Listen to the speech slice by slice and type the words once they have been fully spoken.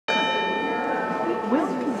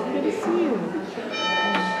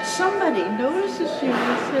somebody notices you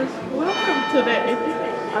and says, welcome today.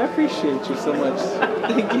 I appreciate you so much.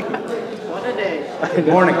 Thank you. What a day. Good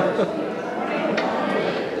morning. We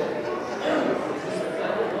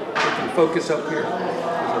can focus up here,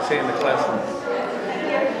 as I say in the classroom.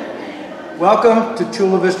 Welcome to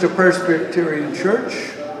Chula Vista Presbyterian Church,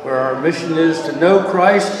 where our mission is to know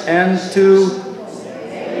Christ and to...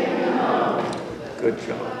 Good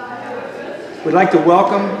job. We'd like to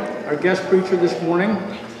welcome our guest preacher this morning,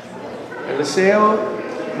 Eliseo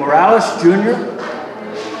Morales Jr.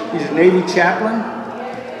 He's a Navy chaplain,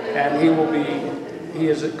 and he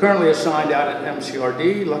is currently assigned out at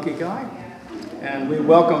MCRD, lucky guy. And we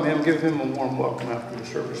welcome him, give him a warm welcome after the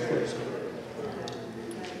service, please.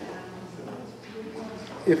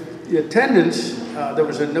 If the attendance, there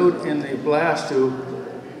was a note in the blast to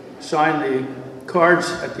sign the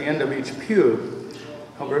cards at the end of each pew.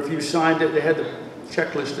 However, if you signed it, they had the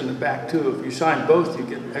checklist in the back too. If you sign both, you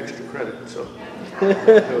get extra credit. So go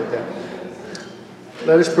with that.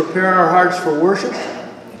 Let us prepare our hearts for worship.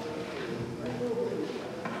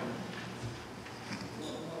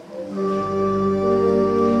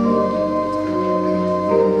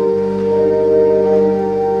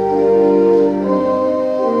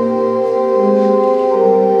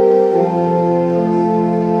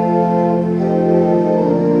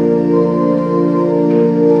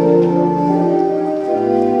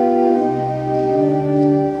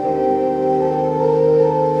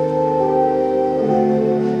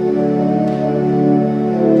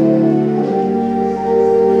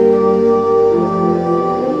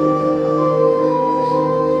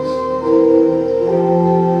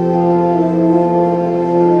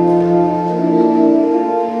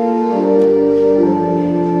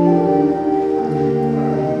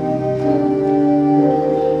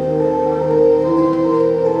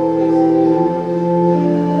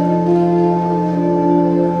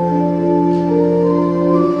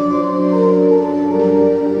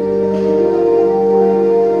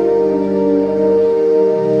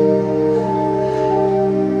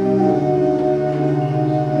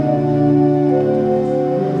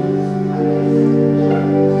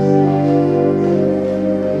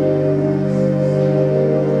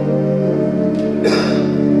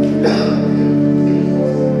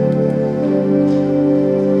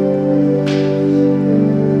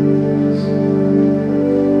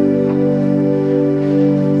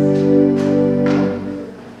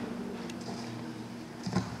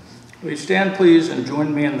 Stand, please, and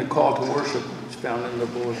join me in the call to worship that's found in the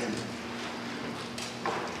bulletin.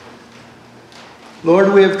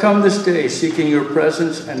 Lord, we have come this day seeking your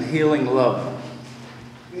presence and healing love.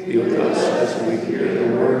 Be with us as we hear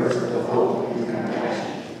the words of hope and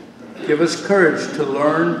compassion. Give us courage to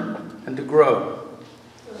learn and to grow.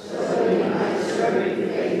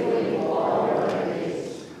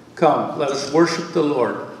 Come, let us worship the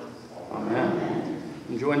Lord. Amen.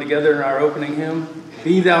 And join together in our opening hymn,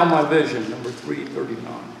 Be Thou My Vision, number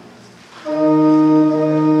 339. Oh,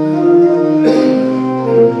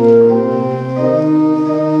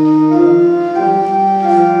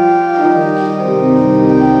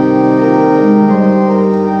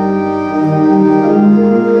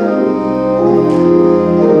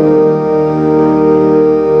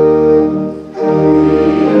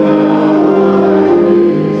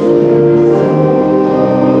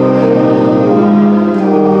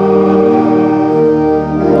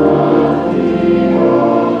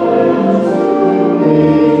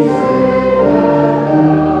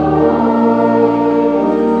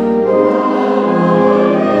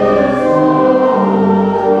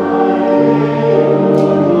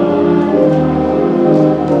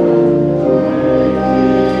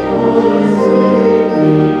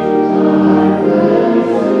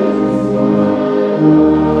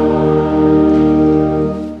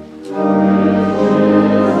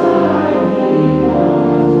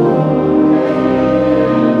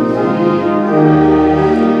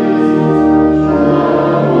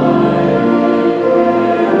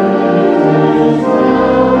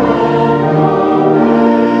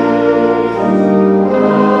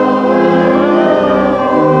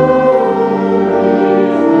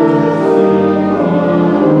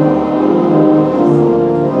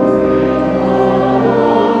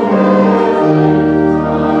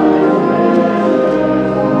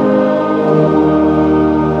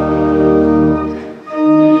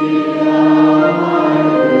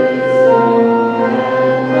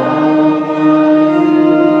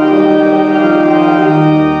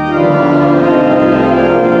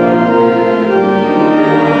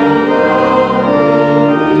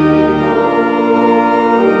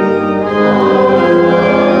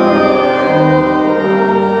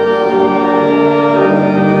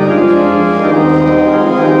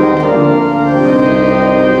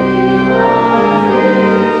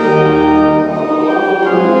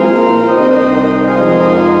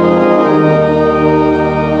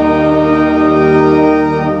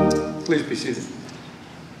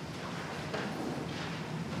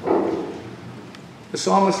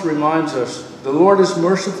 psalmist reminds us, the Lord is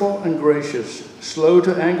merciful and gracious, slow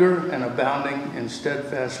to anger and abounding in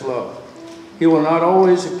steadfast love. He will not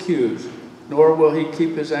always accuse, nor will he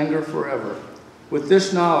keep his anger forever. With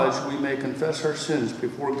this knowledge, we may confess our sins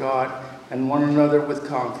before God and one another with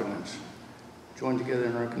confidence. Join together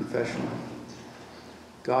in our confession.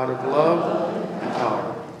 God of love and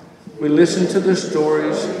power, we listen to the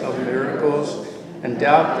stories of miracles and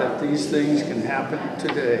doubt that these things can happen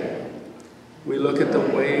today. We look at the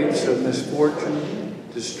waves of misfortune,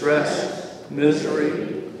 distress,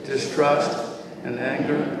 misery, distrust, and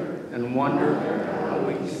anger, and wonder how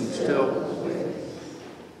we can still wait.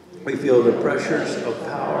 We feel the pressures of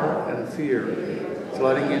power and fear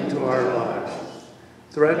flooding into our lives,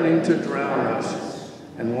 threatening to drown us,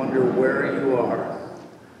 and wonder where you are.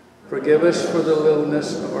 Forgive us for the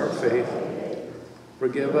littleness of our faith.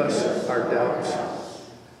 Forgive us our doubts.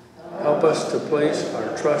 Help us to place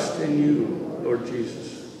our trust in you, Lord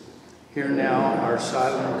Jesus. Hear now our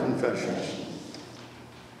silent confessions.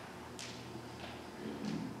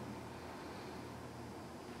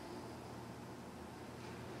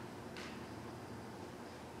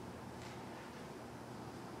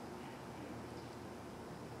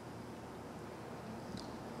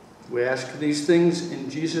 We ask these things in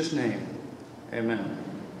Jesus' name. Amen.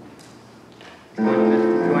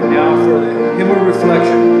 Join now for the hymn of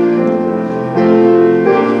reflection.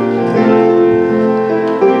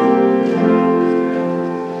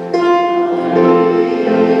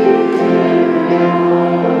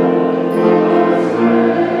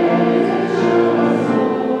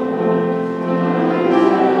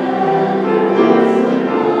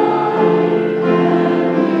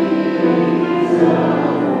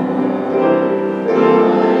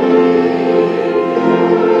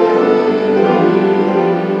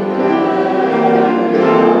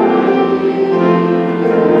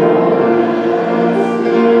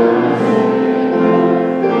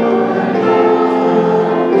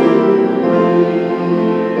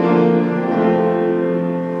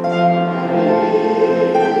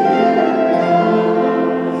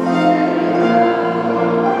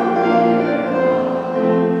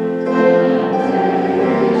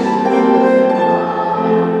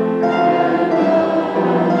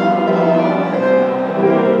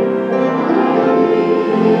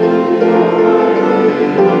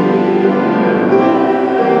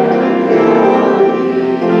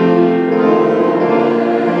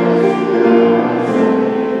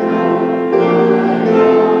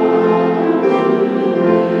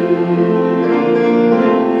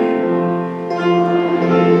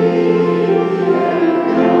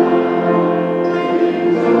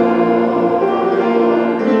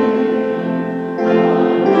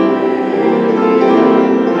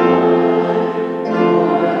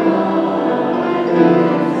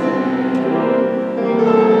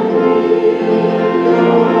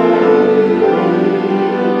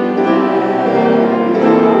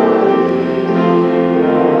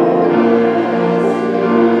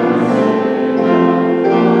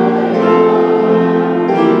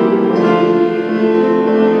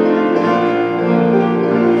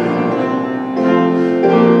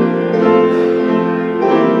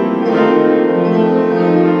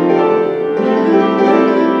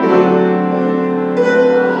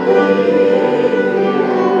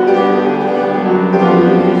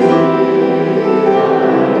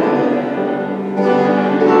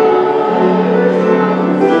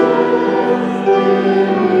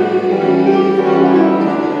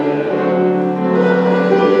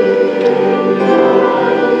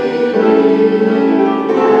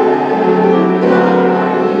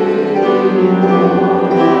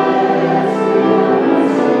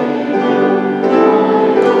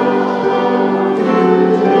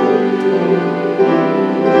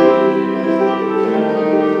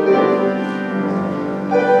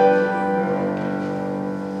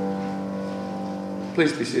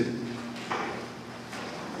 Please be seated.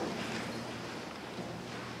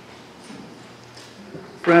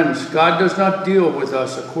 Friends, God does not deal with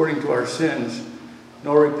us according to our sins,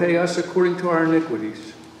 nor repay us according to our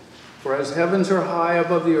iniquities. For as heavens are high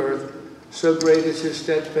above the earth, so great is his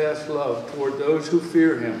steadfast love toward those who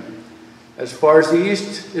fear him. As far as the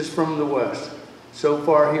east is from the west, so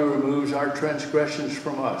far he removes our transgressions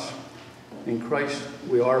from us. In Christ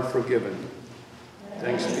we are forgiven.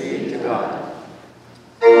 Thanks be to God.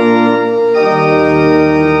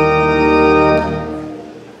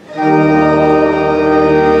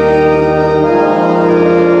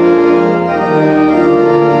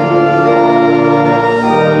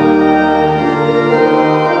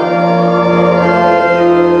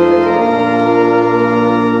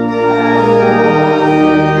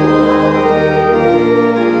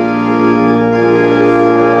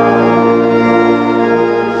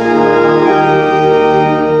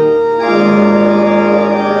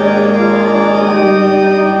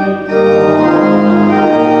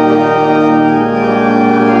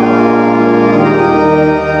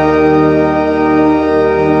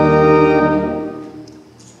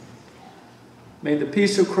 May the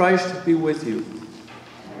peace of Christ be with you.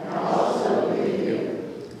 And also with you.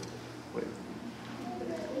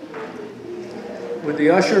 Would the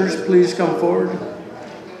ushers please come forward?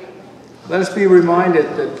 Let us be reminded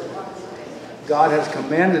that God has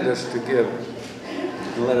commanded us to give,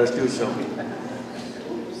 and let us do so.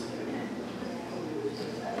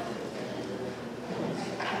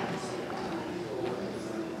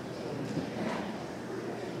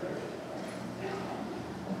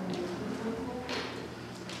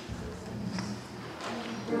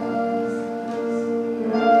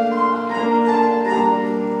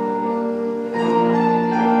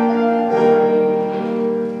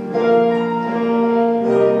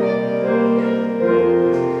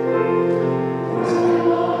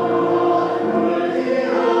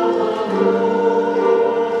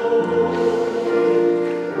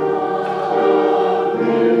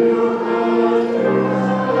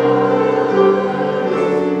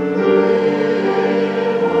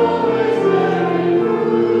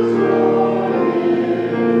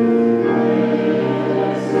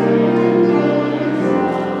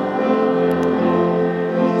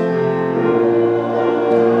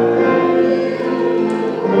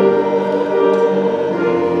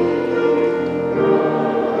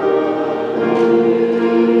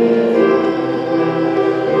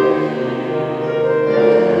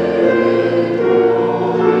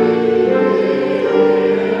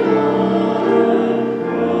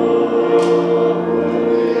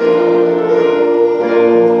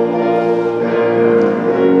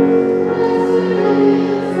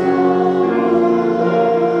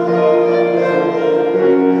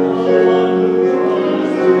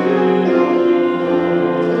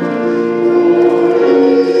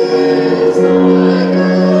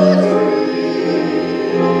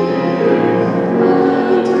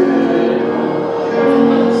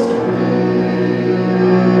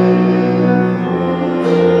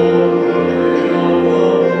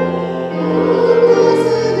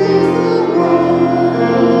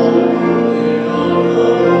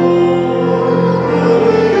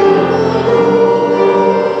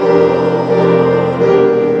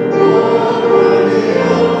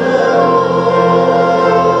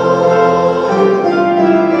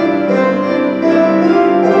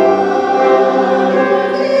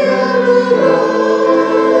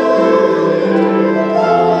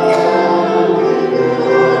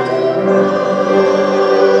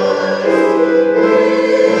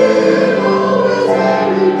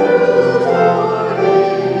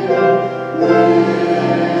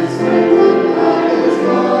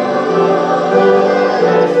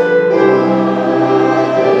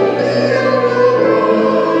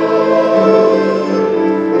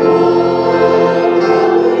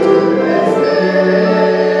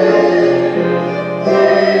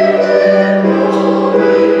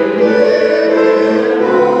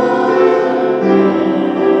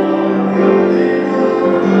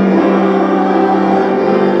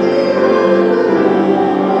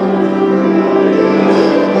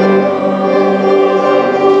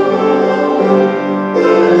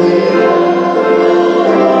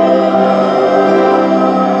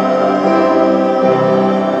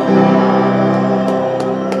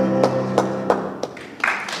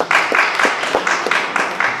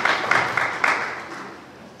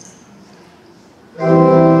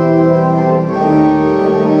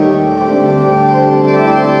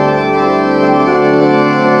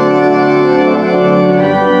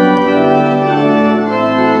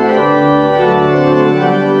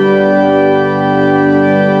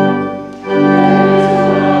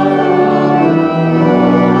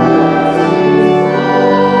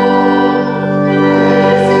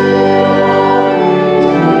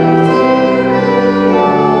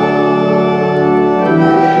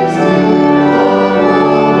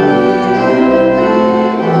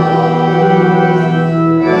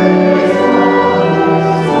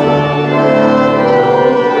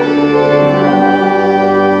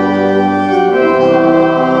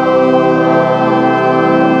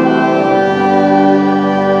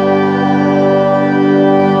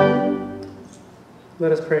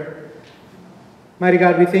 Let us pray. Mighty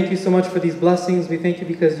God, we thank you so much for these blessings. We thank you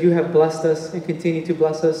because you have blessed us and continue to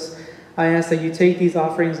bless us. I ask that you take these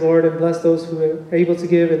offerings, Lord, and bless those who are able to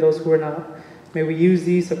give and those who are not. May we use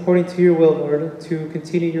these according to your will, Lord, to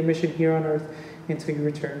continue your mission here on earth until you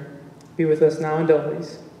return. Be with us now and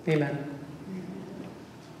always. Amen.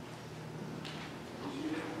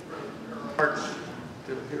 Hearts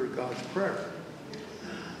to hear God's prayer.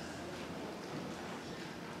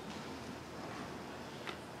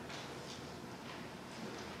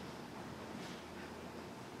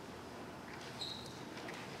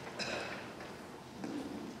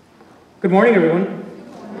 Good morning, everyone.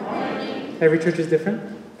 Good morning. Every church is different,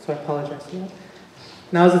 so I apologize for that.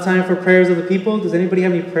 Now is the time for prayers of the people. Does anybody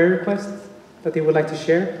have any prayer requests that they would like to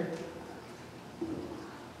share?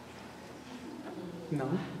 No?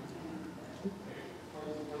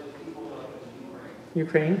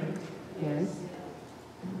 Ukraine? All right.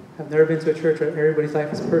 I've never been to a church where everybody's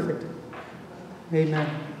life is perfect. Amen.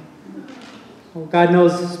 Well, God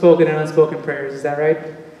knows spoken and unspoken prayers, is that right?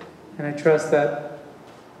 And I trust that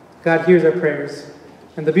God hears our prayers.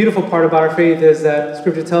 And the beautiful part about our faith is that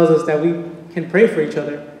Scripture tells us that we can pray for each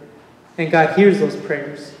other, and God hears those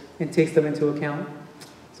prayers and takes them into account.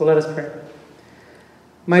 So let us pray.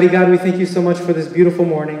 Mighty God, we thank you so much for this beautiful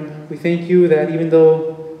morning. We thank you that even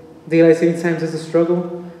though daylight saving times is a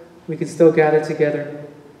struggle, we can still gather together.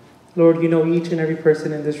 Lord, you know each and every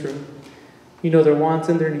person in this room. You know their wants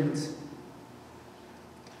and their needs.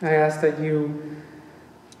 I ask that you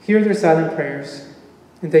hear their silent prayers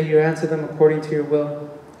and that you answer them according to your will,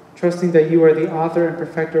 trusting that you are the author and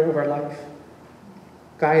perfecter of our life.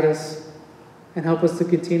 Guide us and help us to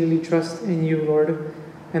continually trust in you, Lord,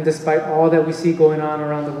 and despite all that we see going on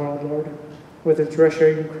around the world, Lord, whether it's Russia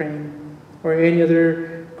or Ukraine or any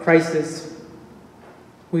other crisis,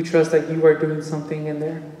 we trust that you are doing something in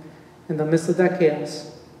there. In the midst of that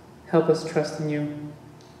chaos, help us trust in you.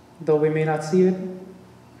 Though we may not see it,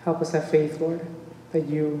 help us have faith, Lord, that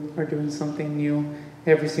you are doing something new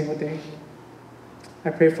every single day. I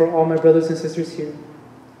pray for all my brothers and sisters here.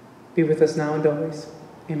 Be with us now and always.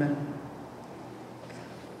 Amen.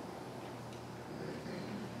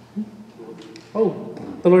 Oh,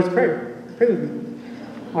 the Lord's Prayer. Pray with me.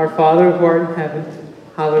 Our Father who art in heaven,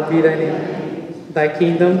 hallowed be thy name. Thy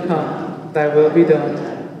kingdom come, thy will be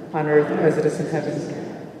done, on earth as it is in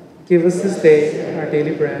heaven. Give us this day our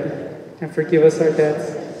daily bread, and forgive us our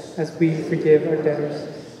debts as we forgive our debtors.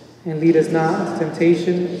 And lead us not into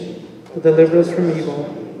temptation, but deliver us from evil.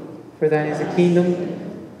 For thine is the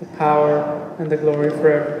kingdom, the power, and the glory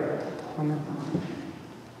forever. Amen.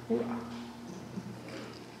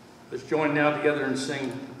 Let's join now together and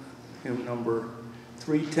sing hymn number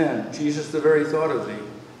 310, Jesus, the very thought of thee.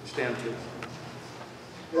 Stand please.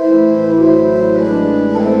 Thank you.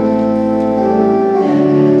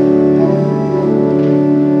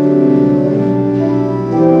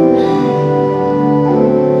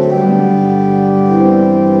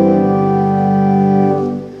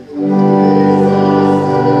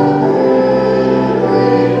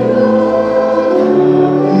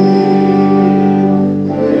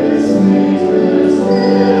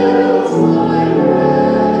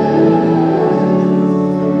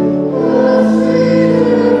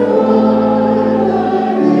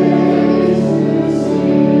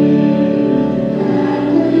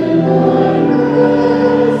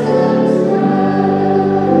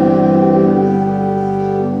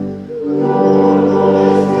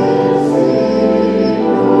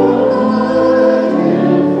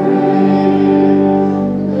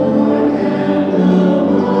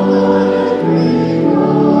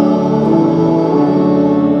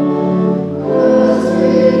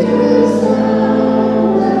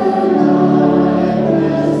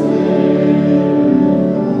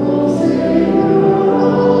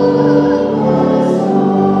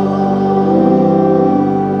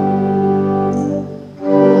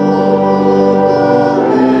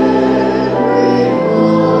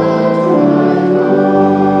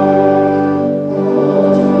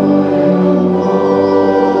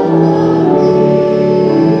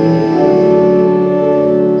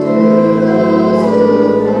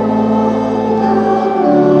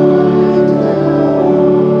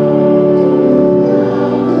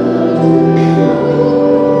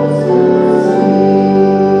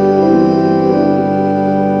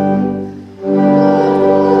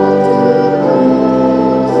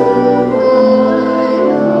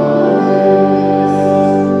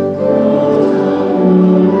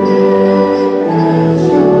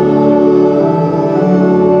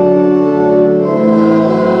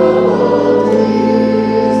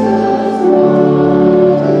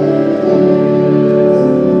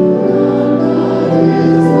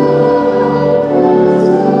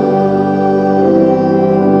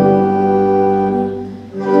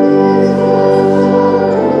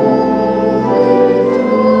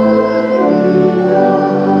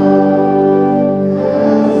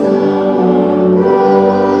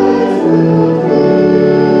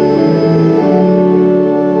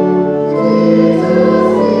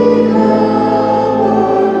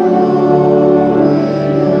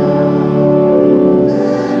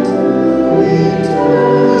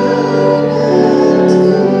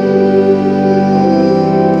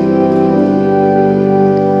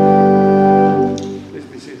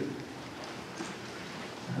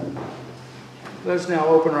 Let us now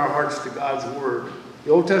open our hearts to God's Word. The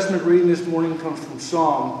Old Testament reading this morning comes from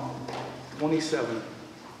Psalm 27.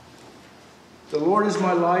 The Lord is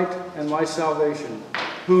my light and my salvation.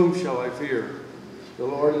 Whom shall I fear? The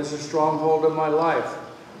Lord is the stronghold of my life.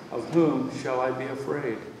 Of whom shall I be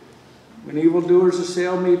afraid? When evildoers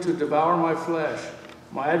assail me to devour my flesh,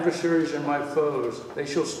 my adversaries and my foes, they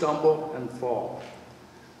shall stumble and fall.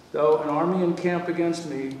 Though an army encamp against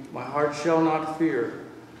me, my heart shall not fear.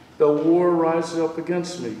 Though war rises up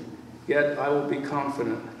against me, yet I will be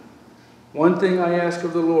confident. One thing I ask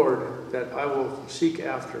of the Lord, that I will seek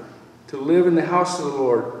after, to live in the house of the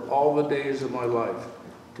Lord all the days of my life,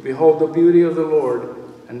 to behold the beauty of the Lord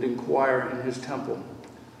and inquire in his temple.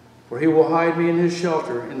 For he will hide me in his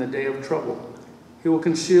shelter in the day of trouble. He will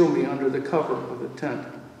conceal me under the cover of the tent.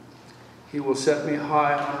 He will set me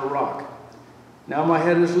high on a rock. Now my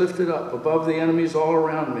head is lifted up above the enemies all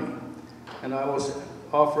around me, and I will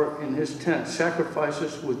offer in his tent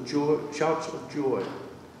sacrifices with joy, shouts of joy.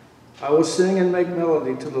 I will sing and make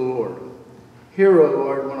melody to the Lord. Hear, O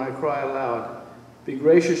Lord, when I cry aloud. Be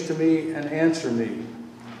gracious to me and answer me.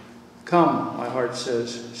 Come, my heart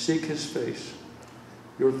says, seek his face.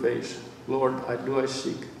 Your face, Lord, I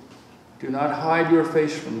seek. Do not hide your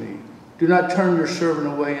face from me. Do not turn your servant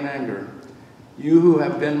away in anger. You who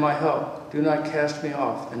have been my help, do not cast me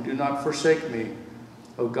off, and do not forsake me,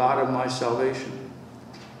 O God of my salvation.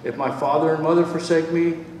 If my father and mother forsake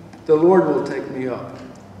me, the Lord will take me up.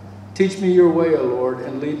 Teach me your way, O Lord,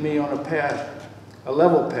 and lead me on a path, a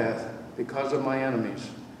level path, because of my enemies.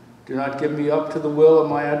 Do not give me up to the will of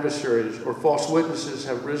my adversaries, or false witnesses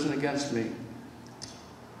have risen against me,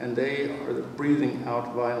 and they are breathing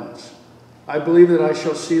out violence. I believe that I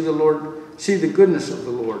shall see the goodness of the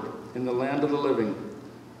Lord in the land of the living.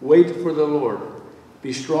 Wait for the Lord.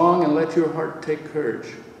 Be strong and let your heart take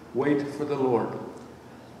courage. Wait for the Lord.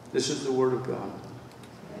 This is the word of God.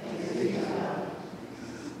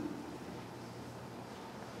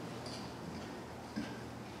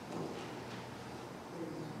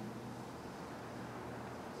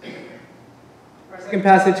 Our second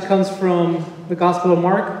passage comes from the Gospel of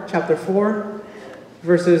Mark, chapter 4,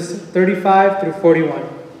 verses 35 through 41.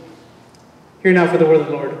 Hear now for the word of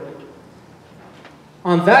the Lord.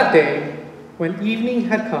 On that day, when evening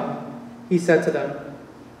had come, he said to them,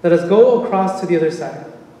 "Let us go across to the other side."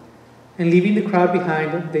 And leaving the crowd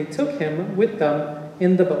behind, they took him with them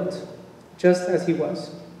in the boat, just as he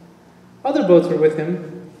was. Other boats were with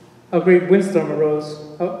him. A great windstorm arose.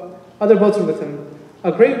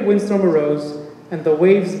 And the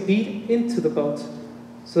waves beat into the boat,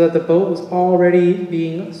 so that the boat was already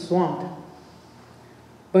being swamped.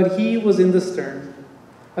 But he was in the stern,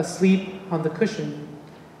 asleep on the cushion.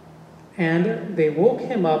 And they woke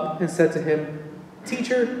him up and said to him,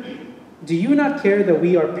 "Teacher, do you not care that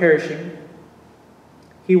we are perishing?"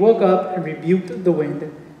 He woke up and rebuked the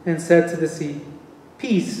wind and said to the sea,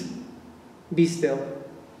 "Peace, be still."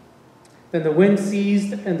 Then the wind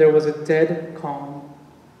ceased and there was a dead calm.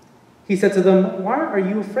 He said to them, "Why are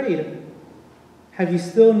you afraid? Have you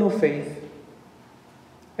still no faith?"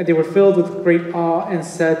 And they were filled with great awe and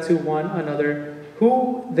said to one another,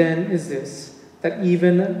 "Who then is this, that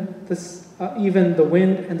even the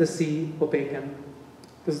wind and the sea obey him?"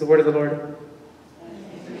 This is the word of the Lord.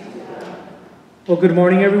 Well, good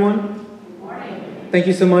morning, everyone. Good morning. Thank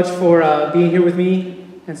you so much for being here with me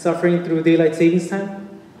and suffering through daylight savings time.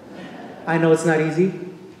 I know it's not easy,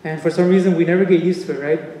 and for some reason we never get used to it,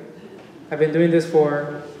 right? I've been doing this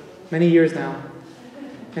for many years now,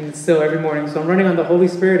 and it's still every morning. So I'm running on the Holy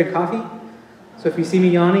Spirit and coffee. So if you see me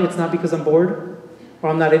yawning, it's not because I'm bored or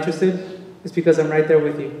I'm not interested. It's because I'm right there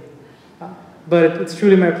with you. But it's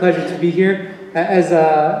truly my pleasure to be here.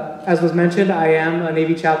 As was mentioned, I am a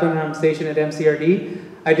Navy chaplain and I'm stationed at MCRD.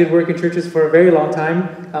 I did work in churches for a very long time,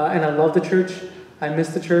 and I love the church. I miss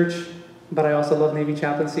the church, but I also love Navy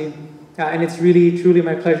chaplaincy. And it's really, truly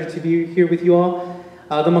my pleasure to be here with you all.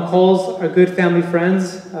 The McCalls are good family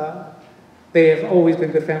friends. They have always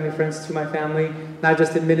been good family friends to my family, not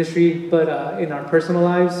just in ministry, but in our personal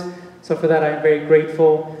lives. So for that, I'm very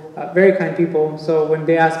grateful. Very kind people. So when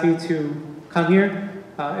they asked me to come here,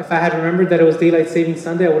 if I had remembered that it was Daylight Saving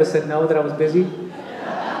Sunday, I would have said no, that I was busy.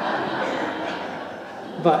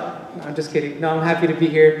 But no, I'm just kidding. No, I'm happy to be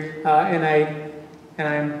here, and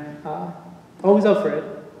I'm always up for it,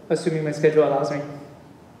 assuming my schedule allows me.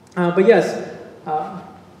 But yes,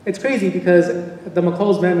 it's crazy because the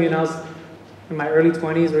McCalls met me when I was in my early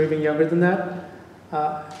 20s or even younger than that.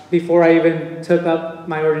 Before I even took up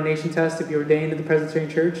my ordination test to be ordained in the Presbyterian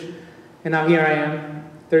Church. And now here I am,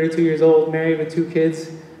 32 years old, married with 2 kids,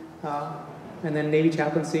 and then Navy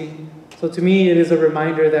chaplaincy. So to me, it is a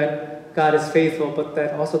reminder that God is faithful, but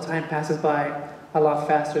that also time passes by a lot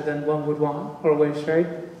faster than one would want or wish, right?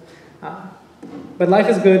 But life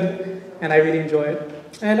is good, and I really enjoy it.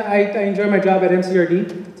 And I enjoy my job at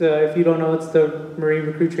MCRD. If you don't know, it's the Marine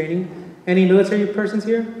Recruit Training. Any military persons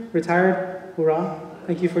here? Retired? Hoorah.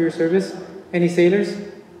 Thank you for your service. Any sailors?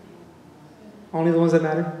 Only the ones that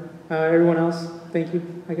matter. Everyone else, thank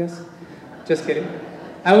you, I guess. Just kidding.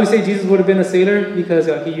 I always say Jesus would have been a sailor because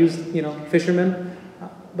he used, fishermen.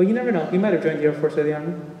 But you never know. He might have joined the Air Force or the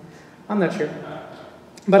Army. I'm not sure.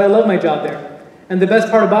 But I love my job there. And the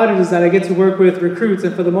best part about it is that I get to work with recruits.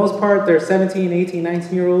 And for the most part, they're 17, 18,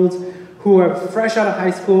 19-year-olds who are fresh out of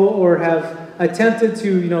high school or have attempted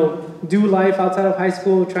to, do life outside of high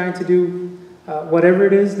school, trying to do whatever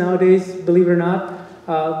it is nowadays, believe it or not.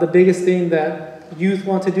 The biggest thing that youth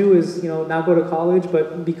want to do is, not go to college,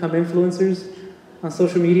 but become influencers on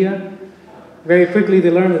social media. Very quickly,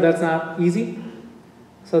 they learn that that's not easy.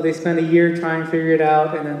 So they spend a year trying to figure it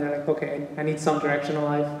out, and then they're like, okay, I need some direction in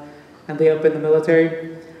life. And they up in the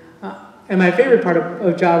military. And my favorite part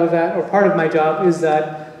of my job is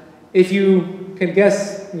that if you can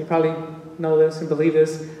guess, and you probably know this and believe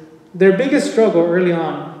this, their biggest struggle early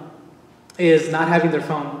on is not having their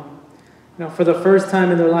phone. For the first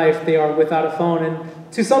time in their life, they are without a phone.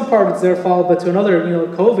 And to some part, it's their fault, but to another,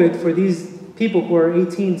 COVID, for these people who are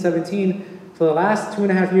 18, 17, for the last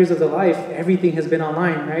 2.5 years of their life, everything has been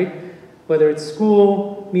online, right? Whether it's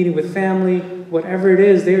school, meeting with family, whatever it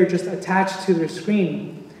is, they are just attached to their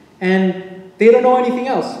screen. And they don't know anything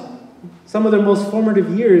else. Some of their most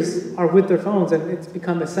formative years are with their phones, and it's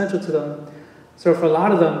become essential to them. So for a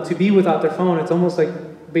lot of them, to be without their phone, it's almost like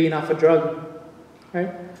being off a drug,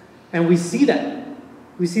 right? And we see that.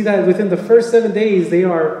 We see that within the first 7 days, they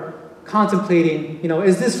are contemplating,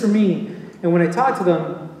 is this for me? And when I talk to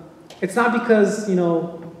them, it's not because, they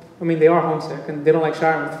are homesick and they don't like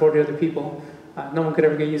showering with 40 other people. No one could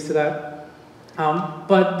ever get used to that.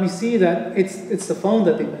 But we see that it's the phone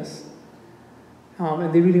that they miss.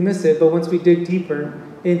 And they really miss it. But once we dig deeper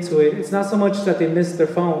into it, it's not so much that they miss their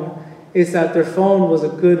phone, it's that their phone was a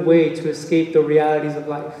good way to escape the realities of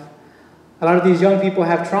life. A lot of these young people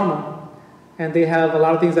have trauma, and they have a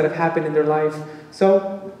lot of things that have happened in their life.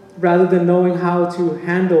 So rather than knowing how to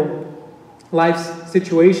handle life's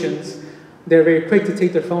situations, they're very quick to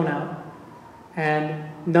take their phone out and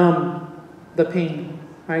numb the pain,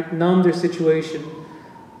 right? Numb their situation.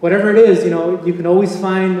 Whatever it is, you can always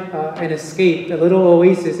find an escape, a little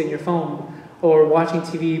oasis in your phone, or watching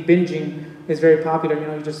TV, binging is very popular.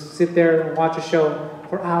 You just sit there and watch a show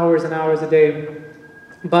for hours and hours a day.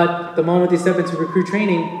 But the moment they step into recruit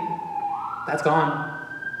training, that's gone.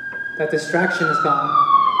 That distraction is gone.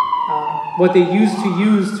 What they used to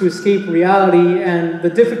use to escape reality and the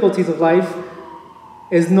difficulties of life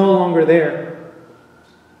is no longer there.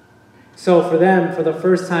 So for them, for the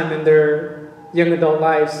first time in their young adult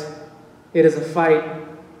lives, it is a fight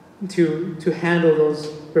to handle those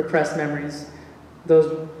repressed memories,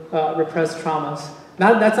 those repressed traumas.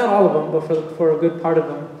 That's not all of them, but for a good part of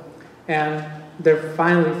them. And they're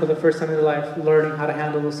finally, for the first time in their life, learning how to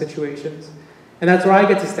handle those situations. And that's where I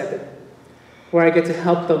get to step in, where I get to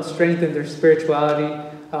help them strengthen their spirituality,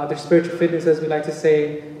 their spiritual fitness, as we like to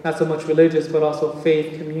say, not so much religious, but also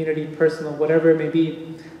faith, community, personal, whatever it may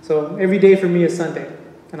be. So every day for me is Sunday,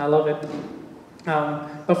 and I love it.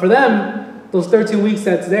 But for them, those 13 weeks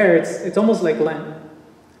that's there, it's almost like Lent.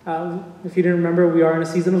 If you didn't remember, we are in a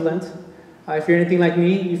season of Lent. If you're anything like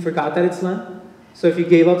me, you forgot that it's Lent. So if you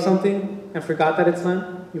gave up something and forgot that it's Lent,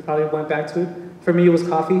 you probably went back to it. For me, it was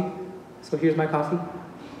coffee. So here's my coffee.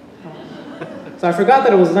 So I forgot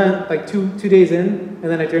that it was Lent, like two days in, and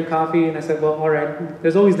then I drank coffee, and I said, well, all right,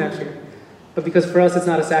 there's always next year. But because for us it's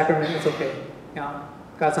not a sacrament, it's okay.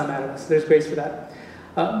 God's not mad at us. There's grace for that.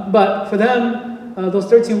 But for them, those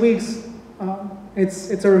 13 weeks,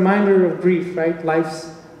 it's a reminder of grief, right?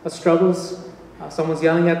 Life's struggles. Someone's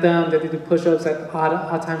yelling at them, that they do push-ups at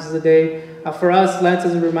odd times of the day. For us, Lent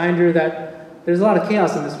is a reminder that there's a lot of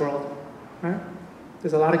chaos in this world, right?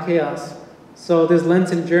 There's a lot of chaos. So this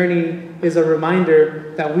Lenten journey is a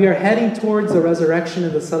reminder that we are heading towards the resurrection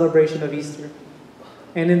and the celebration of Easter.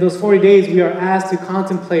 And in those 40 days, we are asked to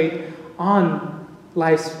contemplate on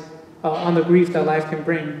on the grief that life can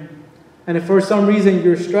bring. And if for some reason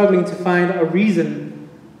you're struggling to find a reason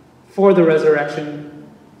for the resurrection,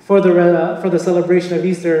 for the celebration of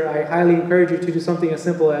Easter, I highly encourage you to do something as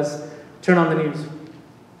simple as turn on the news.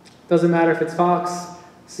 Doesn't matter if it's Fox,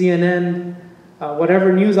 CNN,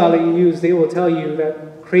 whatever news outlet you use, they will tell you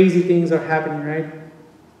that crazy things are happening, right?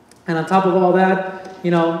 And on top of all that,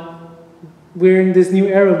 we're in this new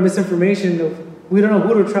era of misinformation, we don't know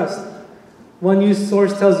who to trust. One news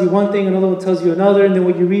source tells you one thing, another one tells you another, and then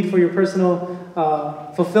what you read for your personal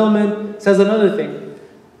fulfillment says another thing.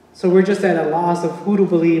 So we're just at a loss of who to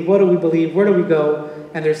believe, what do we believe, where do we go,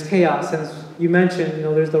 and there's chaos. And as you mentioned,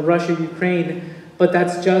 there's the Russia-Ukraine, but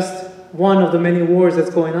that's just one of the many wars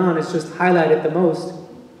that's going on. It's just highlighted the most.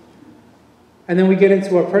 And then we get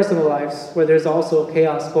into our personal lives where there's also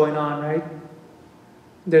chaos going on, right?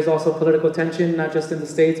 There's also political tension, not just in the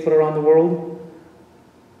States, but around the world.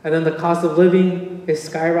 And then the cost of living is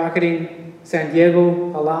skyrocketing. San Diego,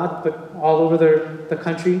 a lot, but all over the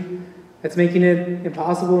country. It's making it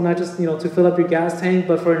impossible, not just, to fill up your gas tank,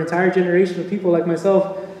 but for an entire generation of people like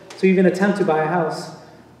myself to even attempt to buy a house.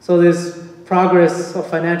 So this progress of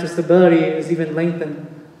financial stability is even lengthened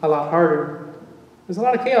a lot harder. There's a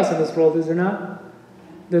lot of chaos in this world, is there not?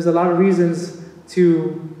 There's a lot of reasons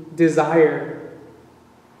to desire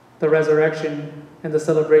the resurrection and the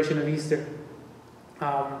celebration of Easter.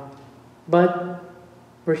 But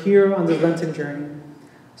we're here on this Lenten journey.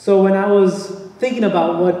 So when I was thinking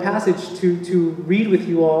about what passage to read with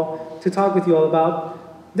you all, to talk with you all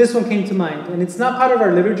about, this one came to mind. And it's not part of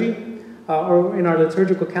our liturgy or in our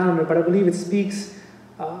liturgical calendar, but I believe it speaks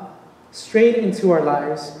straight into our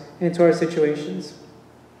lives, into our situations.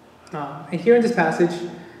 And here in this passage,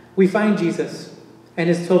 we find Jesus and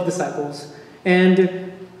his 12 disciples.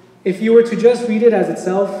 And if you were to just read it as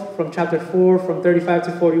itself, from chapter 4, from 35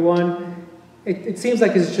 to 41, it seems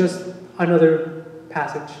like it's just another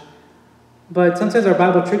passage. But sometimes our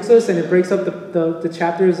Bible tricks us and it breaks up the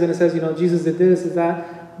chapters and it says, Jesus did this, did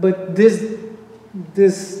that. But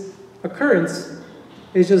this occurrence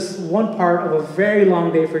is just one part of a very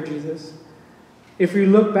long day for Jesus. If we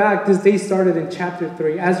look back, this day started in chapter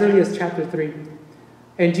 3, as early as chapter 3.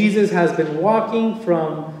 And Jesus has been walking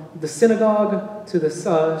from the synagogue to the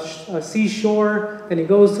seashore, then he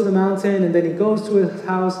goes to the mountain, and then he goes to his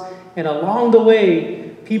house. And along the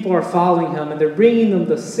way, people are following him, and they're bringing them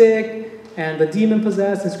the sick and the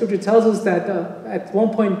demon-possessed. And Scripture tells us that at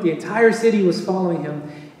one point, the entire city was following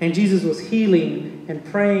him, and Jesus was healing and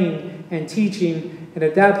praying and teaching. And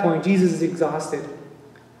at that point, Jesus is exhausted.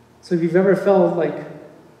 So if you've ever felt like,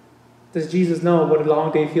 does Jesus know what a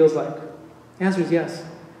long day feels like? The answer is yes.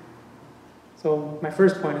 So my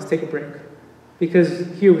first point is take a break. Because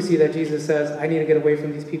here we see that Jesus says, I need to get away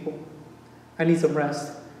from these people. I need some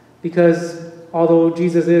rest. Because although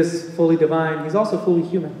Jesus is fully divine, he's also fully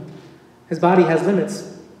human. His body has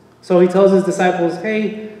limits. So he tells his disciples,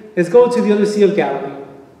 hey, let's go to the other Sea of Galilee.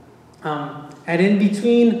 And in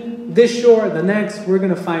between this shore and the next, we're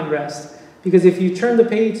going to find rest. Because if you turn the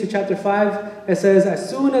page to chapter 5, it says, as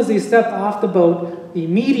soon as they stepped off the boat,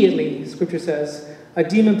 immediately, Scripture says, a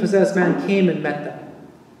demon-possessed man came and met them.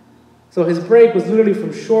 So his break was literally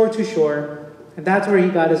from shore to shore, and that's where he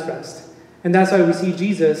got his rest. And that's why we see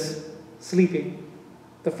Jesus sleeping.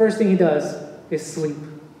 The first thing he does is sleep.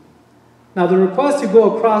 Now, the request to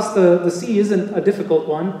go across the sea isn't a difficult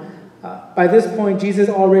one. By this point, Jesus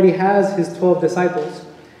already has his 12 disciples.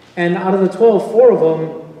 And out of the 12, 4 of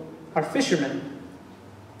them are fishermen.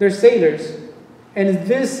 They're sailors. And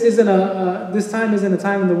this time isn't a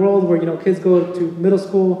time in the world where, kids go to middle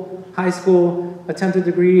school, high school, attempt a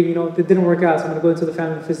degree, it didn't work out, so I'm going to go into the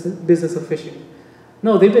family business of fishing.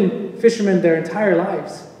 No, they've been fishermen their entire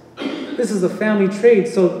lives. This is a family trade,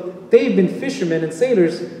 so they've been fishermen and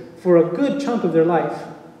sailors for a good chunk of their life.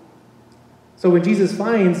 So when Jesus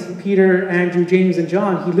finds Peter, Andrew, James, and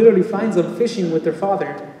John, he literally finds them fishing with their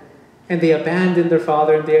father. And they abandon their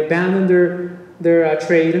father, and they abandon their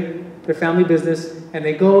trade, their family business, and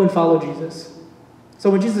they go and follow Jesus. So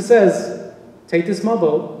when Jesus says, take this small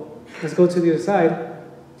boat, let's go to the other side,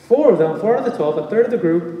 4 of the 12, a third of the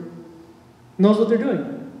group, knows what they're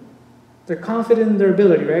doing. They're confident in their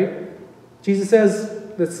ability, right? Jesus says,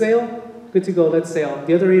 let's sail. Good to go, let's sail.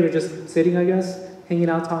 The other 8 are just sitting, I guess, hanging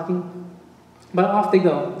out, talking. But off they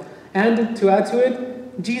go. And to add to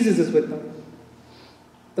it, Jesus is with them.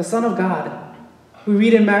 The Son of God. We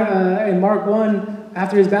read in Mark 1,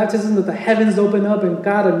 after his baptism, that the heavens open up and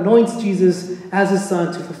God anoints Jesus as his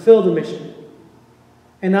son to fulfill the mission.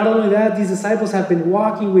 And not only that, these disciples have been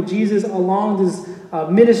walking with Jesus along this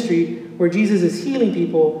ministry where Jesus is healing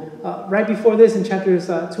people. Right before this, in chapters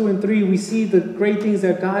 2 and 3, we see the great things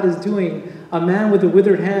that God is doing. A man with a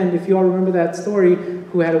withered hand, if you all remember that story,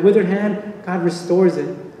 who had a withered hand, God restores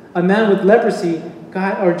it. A man with leprosy,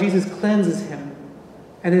 Jesus cleanses him.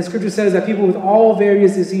 And then Scripture says that people with all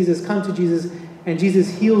various diseases come to Jesus, and Jesus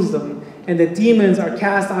heals them. And the demons are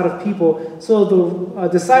cast out of people. So the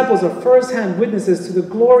disciples are first-hand witnesses to the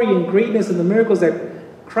glory and greatness and the miracles that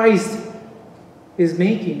Christ is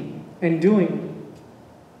making and doing.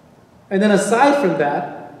 And then aside from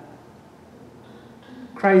that,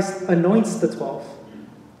 Christ anoints the 12.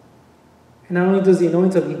 And not only does he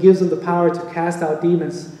anoint them, he gives them the power to cast out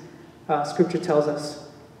demons, Scripture tells us.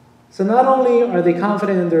 So not only are they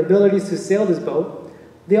confident in their abilities to sail this boat,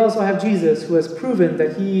 they also have Jesus, who has proven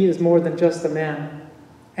that he is more than just a man.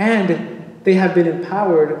 And they have been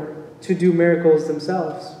empowered to do miracles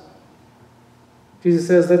themselves. Jesus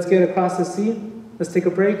says, let's get across the sea. Let's take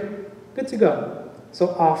a break. Good to go. So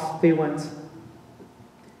off they went.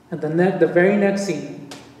 And the very next scene,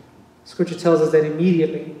 Scripture tells us that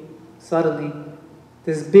immediately, suddenly,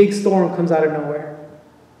 this big storm comes out of nowhere.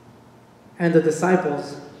 And the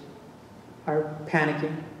disciples are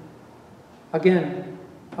panicking. Again,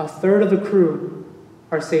 a third of the crew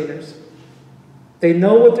are sailors. They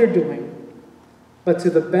know what they're doing, but to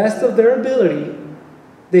the best of their ability,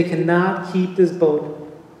 they cannot keep this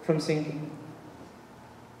boat from sinking.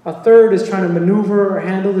 A third is trying to maneuver or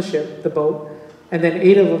handle the boat, and then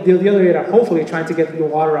the other 8 are hopefully trying to get the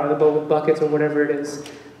water out of the boat with buckets or whatever it is.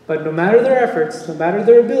 But no matter their efforts, no matter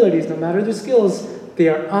their abilities, no matter their skills, they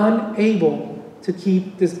are unable to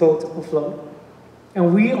keep this boat afloat.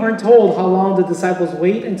 And we aren't told how long the disciples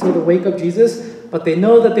wait until they wake up Jesus, but they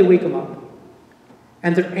know that they wake him up.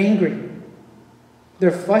 And they're angry.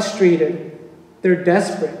 They're frustrated. They're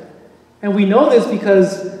desperate. And we know this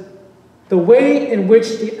because the way in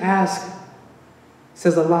which they ask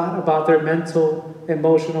says a lot about their mental,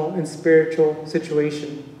 emotional, and spiritual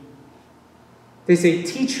situation. They say,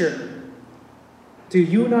 "Teacher, do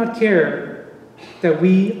you not care that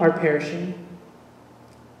we are perishing?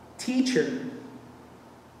 Teacher,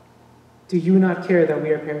 do you not care that we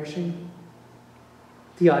are perishing?"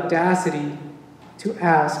 The audacity to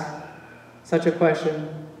ask such a question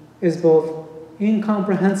is both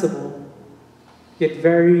incomprehensible, yet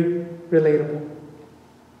very relatable.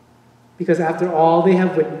 Because after all they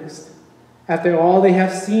have witnessed, after all they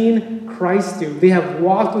have seen Christ do, they have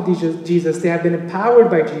walked with Jesus, they have been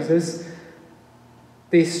empowered by Jesus,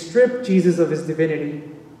 they strip Jesus of his divinity.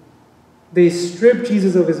 They strip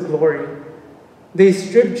Jesus of his glory. They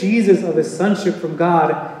strip Jesus of his sonship from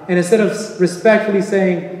God. And instead of respectfully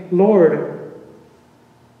saying, "Lord,"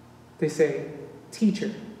 they say,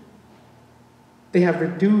 "Teacher." They have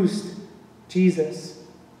reduced Jesus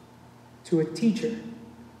to a teacher.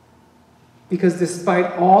 Because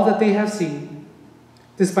despite all that they have seen,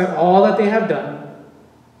 despite all that they have done,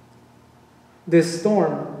 this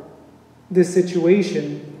storm, this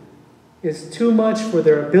situation is too much for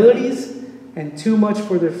their abilities and too much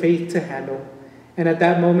for their faith to handle. And at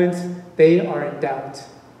that moment, they are in doubt.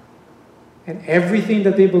 And everything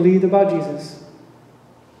that they believed about Jesus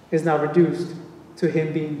is now reduced to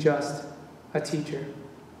him being just a teacher.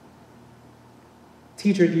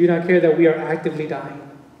 "Teacher, do you not care that we are actively dying?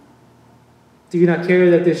 Do you not care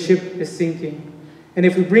that this ship is sinking?" And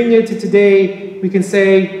if we bring it to today, we can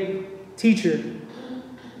say, "Teacher,"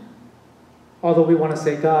 although we want to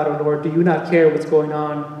say, "God, or Lord, do you not care what's going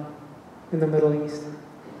on in the Middle East?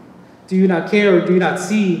 Do you not care or do you not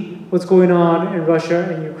see what's going on in Russia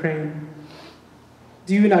and Ukraine?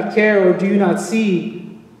 Do you not care or do you not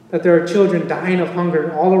see that there are children dying of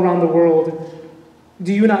hunger all around the world?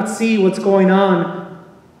 Do you not see what's going on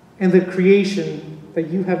in the creation that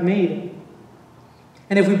you have made?"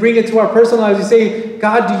 And if we bring it to our personal lives, we say,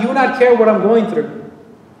 "God, do you not care what I'm going through?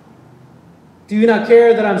 Do you not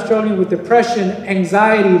care that I'm struggling with depression,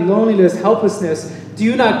 anxiety, loneliness, helplessness? Do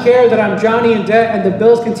you not care that I'm drowning in debt and the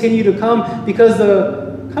bills continue to come because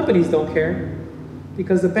the companies don't care?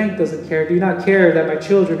 Because the bank doesn't care? Do you not care that my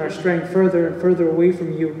children are straying further and further away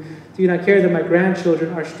from you? Do you not care that my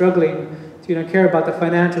grandchildren are struggling? Do you not care about the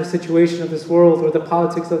financial situation of this world or the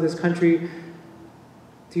politics of this country?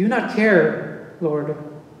 Do you not care, Lord?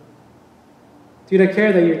 Do you not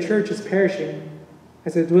care that your church is perishing?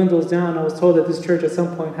 As it dwindles down, I was told that this church at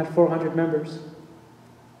some point had 400 members.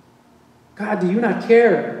 God, do you not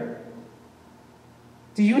care?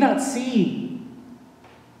 Do you not see?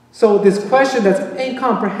 So this question that's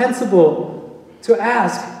incomprehensible to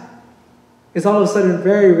ask is all of a sudden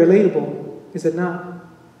very relatable, is it not?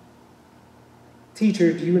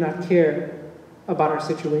 Teacher, do you not care about our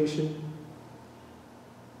situation?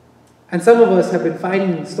 And some of us have been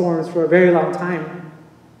fighting storms for a very long time,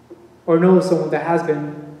 or know someone that has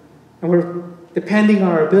been, and we're depending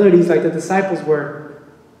on our abilities like the disciples were.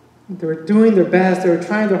 They were doing their best, they were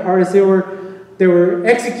trying their hardest, they were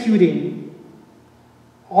executing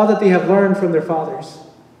all that they have learned from their fathers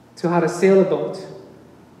to how to sail a boat,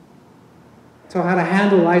 to how to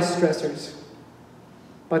handle life stressors.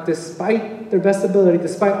 But despite their best ability,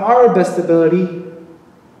 despite our best ability,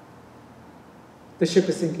 the ship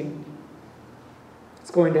is sinking.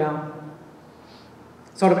 It's going down.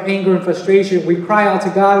 sort of anger and frustration. We cry out to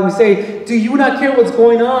God and we say, do you not care what's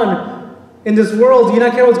going on in this world? Do you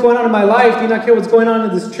not care what's going on in my life? Do you not care what's going on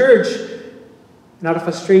in this church? And out of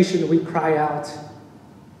frustration, we cry out.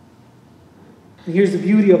 And here's the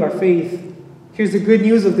beauty of our faith. Here's the good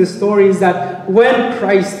news of this story is that when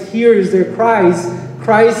Christ hears their cries,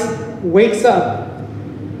 Christ wakes up.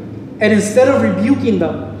 And instead of rebuking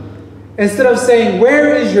them, instead of saying,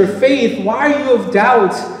 where is your faith? Why are you of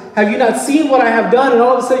doubt? Have you not seen what I have done? And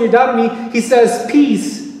all of a sudden you're doubting me. He says,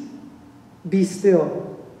 peace, be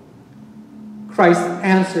still. Christ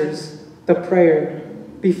answers the prayer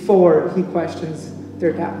before he questions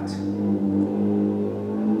their doubt.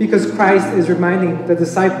 Because Christ is reminding the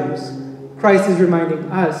disciples, Christ is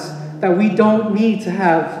reminding us that we don't need to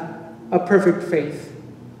have a perfect faith.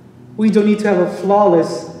 We don't need to have a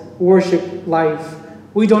flawless worship life.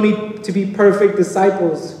 We don't need to be perfect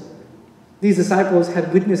disciples. These disciples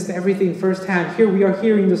had witnessed everything firsthand. Here we are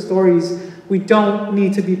hearing the stories. We don't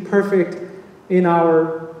need to be perfect in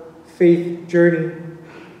our faith journey.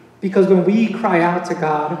 Because when we cry out to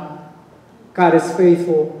God, God is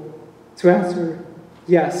faithful to answer,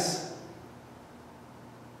 yes.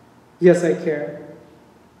 Yes, I care.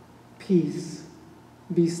 Peace,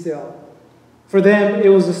 be still. For them, it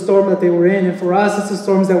was a storm that they were in, and for us, it's the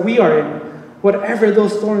storms that we are in. Whatever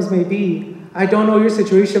those storms may be, I don't know your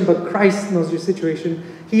situation, but Christ knows your situation.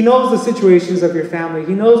 He knows the situations of your family.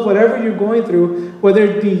 He knows whatever you're going through, whether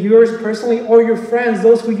it be yours personally or your friends,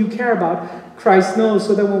 those who you care about. Christ knows,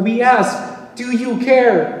 so that when we ask, do you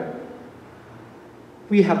care?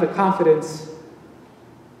 We have the confidence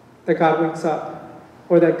that God wakes up,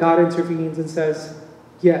 or that God intervenes and says,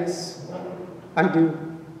 yes, I do.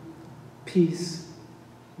 Peace,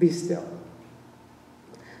 be still.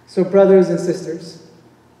 So brothers and sisters,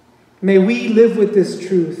 may we live with this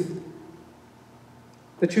truth.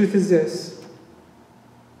 The truth is this,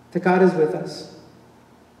 that God is with us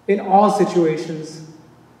in all situations,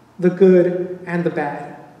 the good and the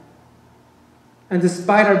bad. And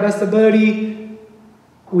despite our best ability,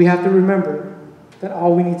 we have to remember that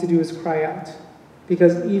all we need to do is cry out,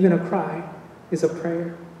 because even a cry is a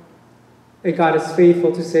prayer. And God is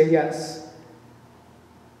faithful to say, yes,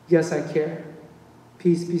 yes, I care.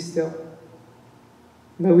 Peace, be still.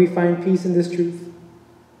 May we find peace in this truth.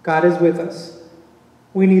 God is with us.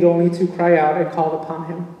 We need only to cry out and call upon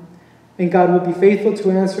him. And God will be faithful to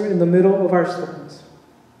answer in the middle of our storms.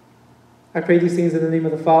 I pray these things in the name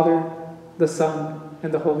of the Father, the Son,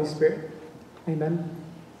 and the Holy Spirit. Amen.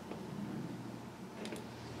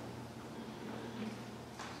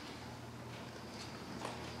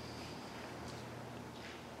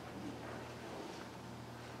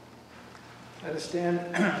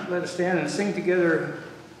 Let us stand and sing together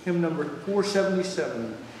hymn number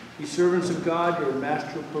 477. Ye servants of God, your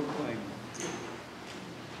master proclaim.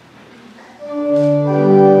 Amen.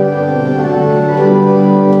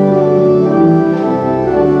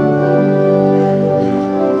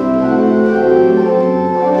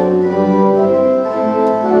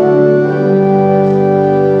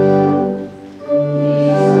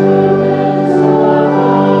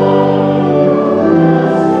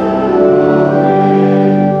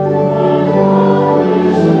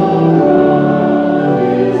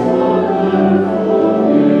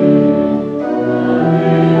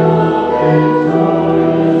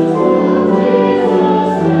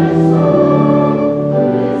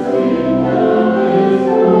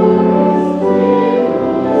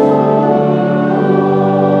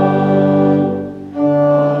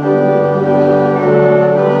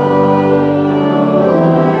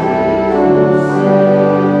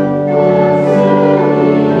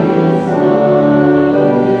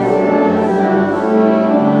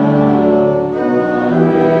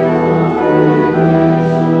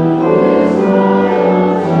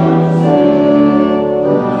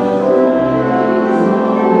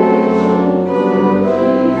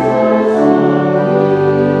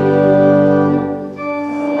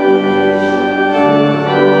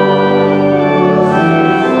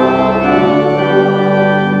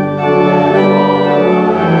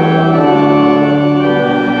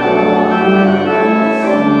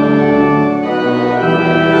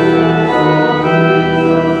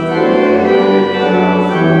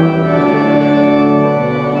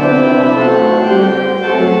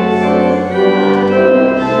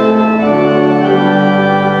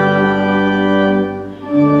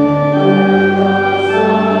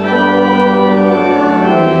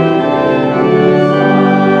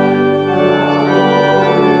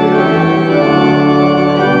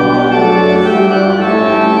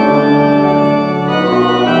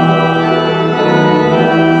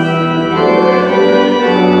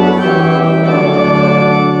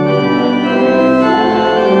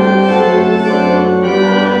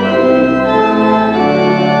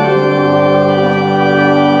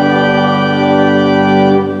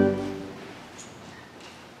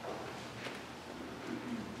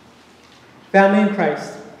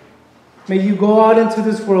 May you go out into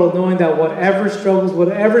this world knowing that whatever struggles,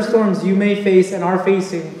 whatever storms you may face and are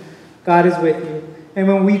facing, God is with you. And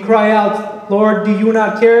when we cry out, Lord, do you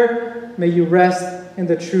not care? May you rest in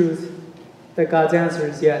the truth that God's answer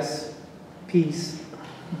is yes. Peace.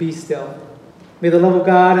 Be still. May the love of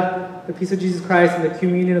God, the peace of Jesus Christ, and the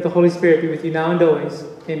communion of the Holy Spirit be with you now and always.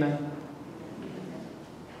 Amen.